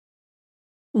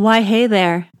Why, hey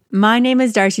there. My name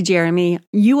is Darcy Jeremy.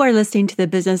 You are listening to the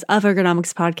Business of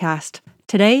Ergonomics podcast.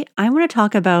 Today, I want to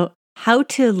talk about how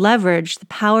to leverage the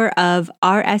power of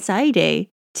RSI Day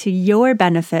to your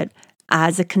benefit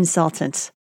as a consultant.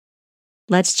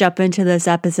 Let's jump into this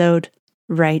episode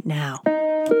right now.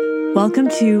 Welcome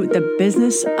to the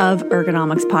Business of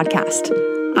Ergonomics podcast.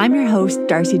 I'm your host,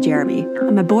 Darcy Jeremy.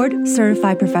 I'm a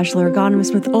board-certified professional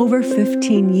ergonomist with over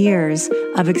 15 years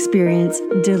of experience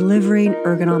delivering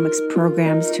ergonomics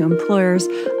programs to employers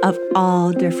of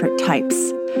all different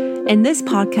types. In this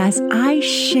podcast, I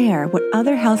share what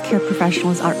other healthcare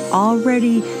professionals are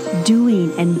already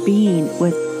doing and being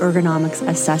with ergonomics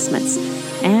assessments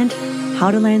and how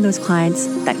to land those clients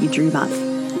that you dream of.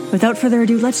 Without further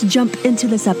ado, let's jump into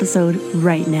this episode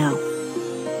right now.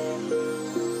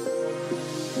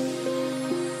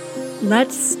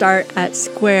 Let's start at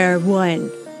square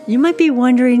one. You might be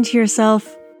wondering to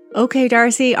yourself, okay,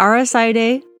 Darcy, RSI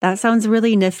Day, that sounds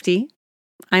really nifty.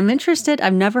 I'm interested.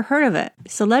 I've never heard of it.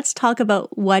 So let's talk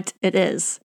about what it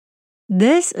is.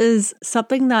 This is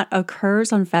something that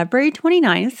occurs on February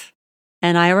 29th,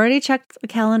 and I already checked the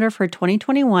calendar for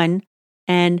 2021,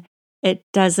 and it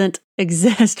doesn't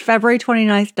exist. February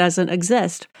 29th doesn't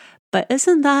exist. But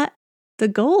isn't that the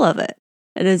goal of it?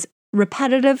 It is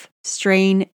Repetitive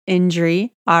Strain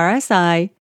Injury, RSI,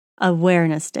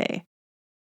 Awareness Day.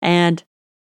 And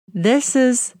this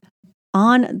is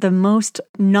on the most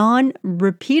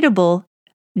non-repeatable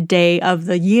day of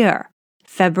the year.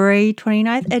 February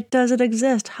 29th, it doesn't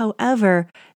exist. However,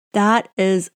 that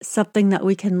is something that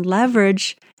we can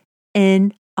leverage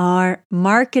in our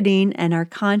marketing and our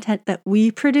content that we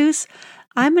produce.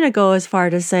 I'm going to go as far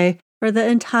to say for the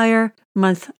entire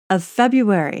month of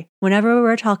February. Whenever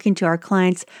we're talking to our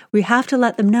clients, we have to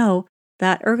let them know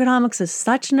that ergonomics is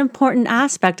such an important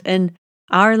aspect in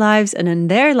our lives and in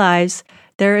their lives.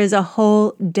 There is a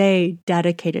whole day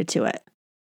dedicated to it.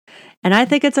 And I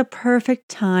think it's a perfect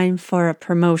time for a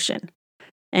promotion.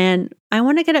 And I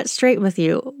want to get it straight with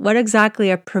you what exactly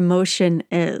a promotion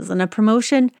is. And a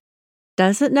promotion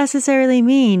doesn't necessarily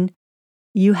mean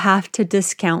you have to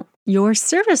discount your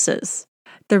services.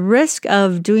 The risk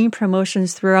of doing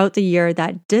promotions throughout the year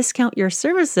that discount your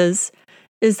services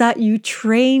is that you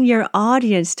train your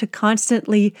audience to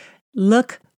constantly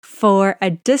look for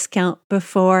a discount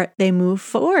before they move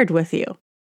forward with you.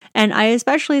 And I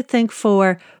especially think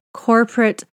for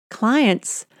corporate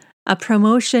clients, a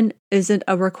promotion isn't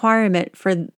a requirement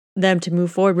for them to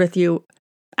move forward with you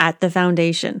at the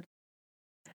foundation.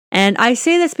 And I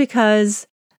say this because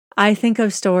I think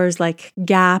of stores like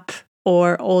Gap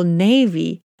or Old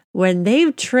Navy, when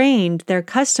they've trained their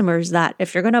customers that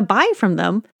if you're going to buy from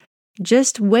them,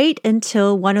 just wait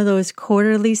until one of those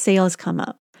quarterly sales come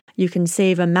up. You can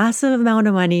save a massive amount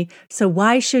of money. So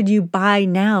why should you buy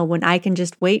now when I can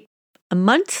just wait a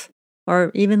month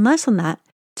or even less than that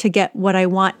to get what I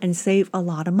want and save a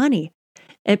lot of money?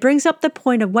 It brings up the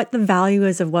point of what the value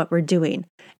is of what we're doing.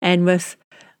 And with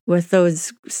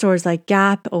those stores like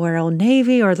Gap or Old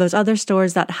Navy or those other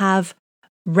stores that have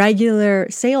regular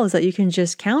sales that you can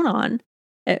just count on,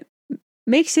 it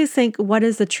makes you think, what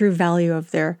is the true value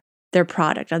of their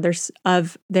product,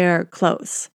 of their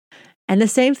clothes? And the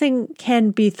same thing can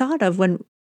be thought of when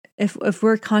if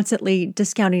we're constantly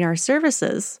discounting our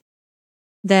services,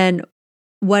 then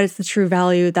what is the true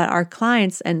value that our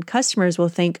clients and customers will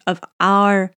think of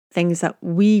our things that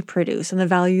we produce and the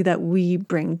value that we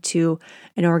bring to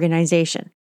an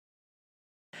organization?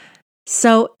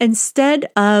 So instead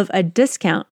of a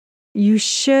discount, you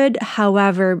should,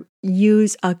 however,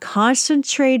 use a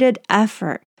concentrated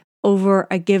effort over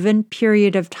a given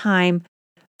period of time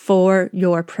for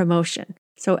your promotion.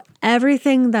 So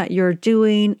everything that you're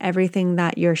doing, everything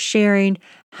that you're sharing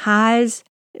has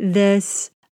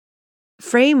this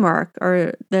framework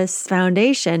or this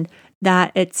foundation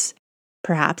that it's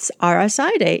perhaps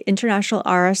RSI Day, International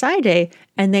RSI Day,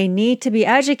 and they need to be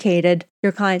educated,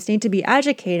 your clients need to be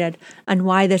educated on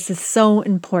why this is so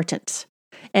important.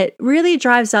 It really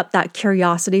drives up that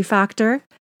curiosity factor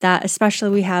that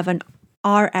especially we have an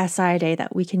RSI Day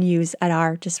that we can use at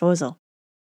our disposal.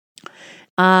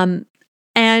 And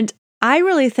I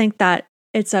really think that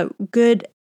it's a good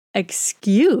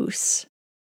excuse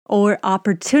or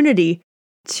opportunity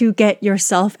to get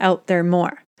yourself out there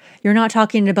more. You're not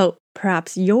talking about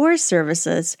perhaps your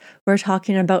services. We're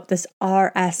talking about this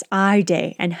RSI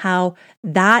Day and how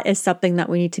that is something that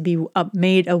we need to be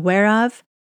made aware of.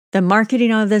 The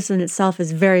marketing of this in itself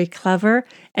is very clever,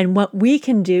 and what we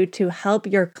can do to help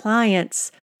your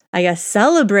clients,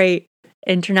 celebrate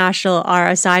International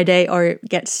RSI Day or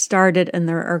get started in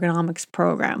their ergonomics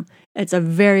program. It's a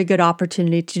very good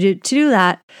opportunity to do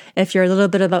that if you're a little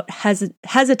bit about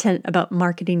hesitant about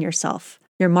marketing yourself.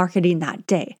 You're marketing that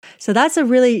day. So that's a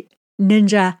really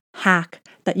ninja hack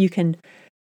that you can,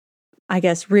 I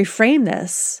guess, reframe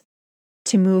this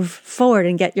to move forward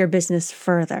and get your business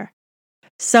further.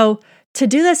 So to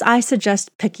do this, I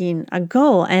suggest picking a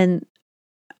goal, and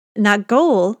that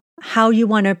goal, how you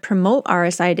want to promote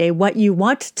RSI Day, what you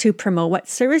want to promote, what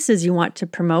services you want to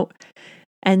promote,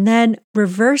 and then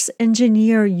reverse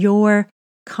engineer your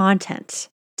content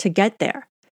to get there.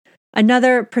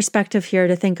 Another perspective here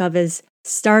to think of is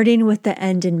starting with the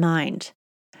end in mind.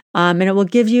 And it will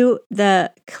give you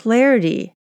the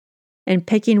clarity in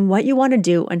picking what you want to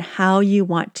do and how you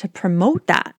want to promote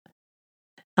that.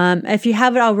 If you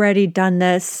haven't already done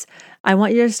this, I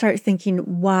want you to start thinking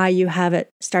why you haven't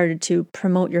started to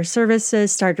promote your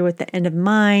services, started with the end in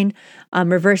mind,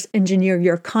 reverse engineer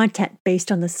your content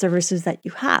based on the services that you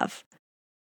have.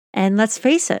 And let's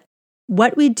face it,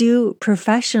 what we do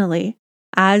professionally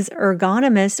as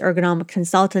ergonomic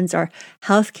consultants or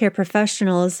healthcare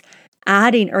professionals,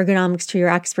 adding ergonomics to your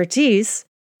expertise,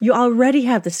 you already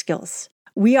have the skills.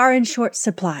 We are in short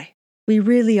supply. We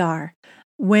really are.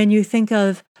 When you think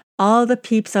of all the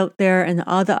peeps out there and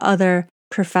all the other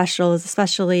professionals,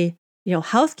 especially,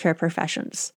 healthcare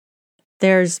professions,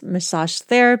 there's massage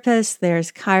therapists,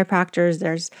 there's chiropractors,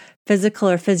 there's physical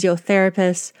or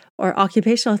physiotherapists or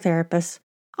occupational therapists,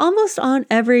 almost on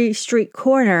every street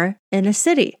corner in a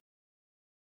city.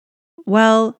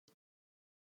 Well,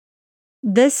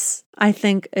 this, I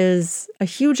think, is a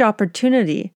huge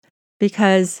opportunity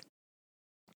because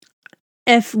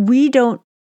if we don't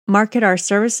market our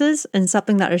services in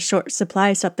something that is short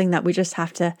supply, something that we just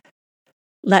have to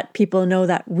let people know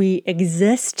that we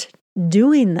exist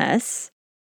doing this,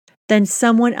 then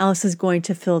someone else is going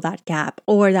to fill that gap,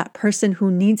 or that person who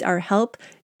needs our help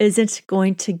isn't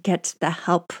going to get the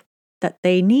help that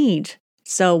they need.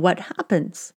 So what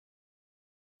happens?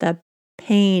 The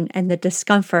pain and the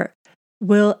discomfort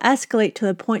will escalate to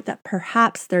the point that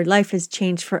perhaps their life has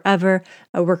changed forever.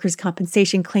 A workers'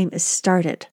 compensation claim is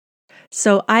started.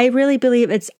 So I really believe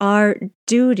it's our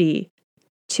duty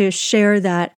to share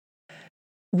that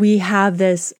we have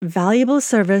this valuable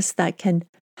service that can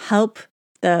help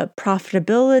the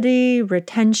profitability,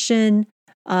 retention,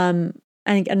 and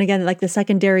again, like the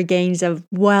secondary gains of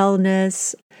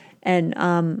wellness and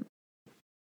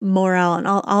morale and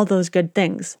all those good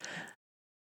things.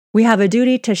 We have a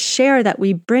duty to share that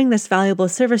we bring this valuable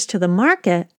service to the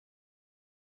market,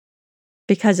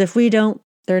 because if we don't,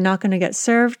 they're not going to get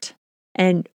served.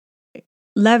 And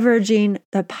leveraging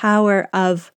the power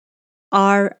of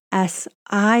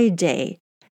RSI Day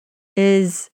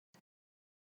is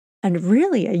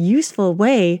really a useful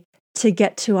way to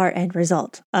get to our end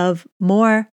result of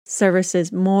more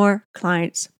services, more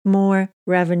clients, more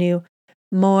revenue,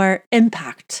 more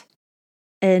impact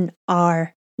in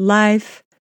our life,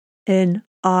 in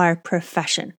our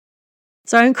profession.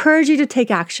 So I encourage you to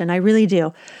take action. I really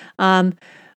do.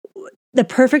 The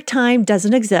perfect time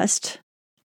doesn't exist.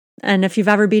 And if you've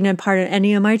ever been a part of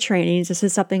any of my trainings, this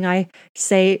is something I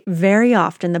say very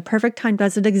often. The perfect time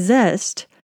doesn't exist.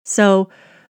 So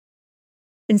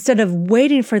instead of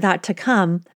waiting for that to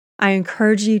come, I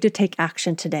encourage you to take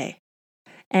action today.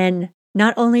 And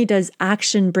not only does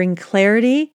action bring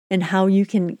clarity in how you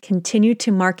can continue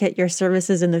to market your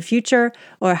services in the future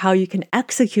or how you can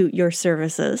execute your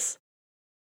services,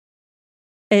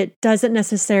 it doesn't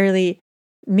necessarily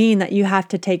mean that you have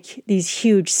to take these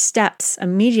huge steps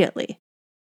immediately.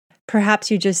 Perhaps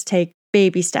you just take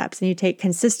baby steps and you take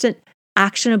consistent,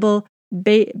 actionable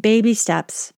baby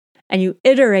steps and you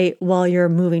iterate while you're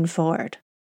moving forward.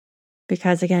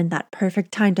 Because again, that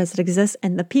perfect time doesn't exist.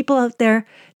 And the people out there,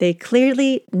 they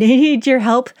clearly need your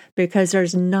help because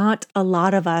there's not a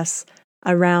lot of us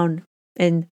around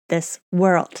in this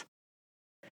world.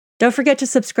 Don't forget to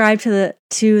subscribe to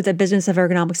the Business of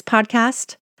Ergonomics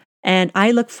podcast. And I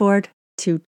look forward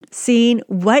to seeing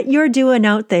what you're doing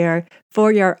out there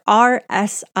for your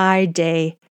RSI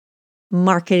Day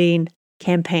marketing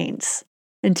campaigns.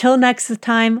 Until next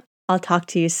time, I'll talk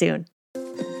to you soon.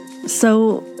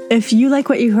 So if you like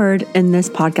what you heard in this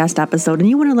podcast episode and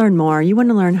you want to learn more, you want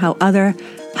to learn how other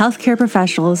healthcare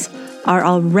professionals are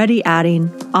already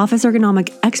adding office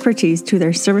ergonomic expertise to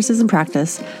their services and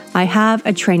practice, I have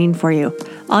a training for you.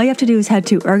 All you have to do is head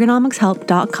to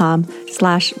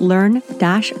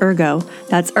ergonomicshelp.com/learn-ergo.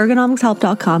 That's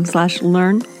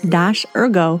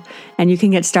ergonomicshelp.com/learn-ergo, and you can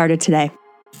get started today.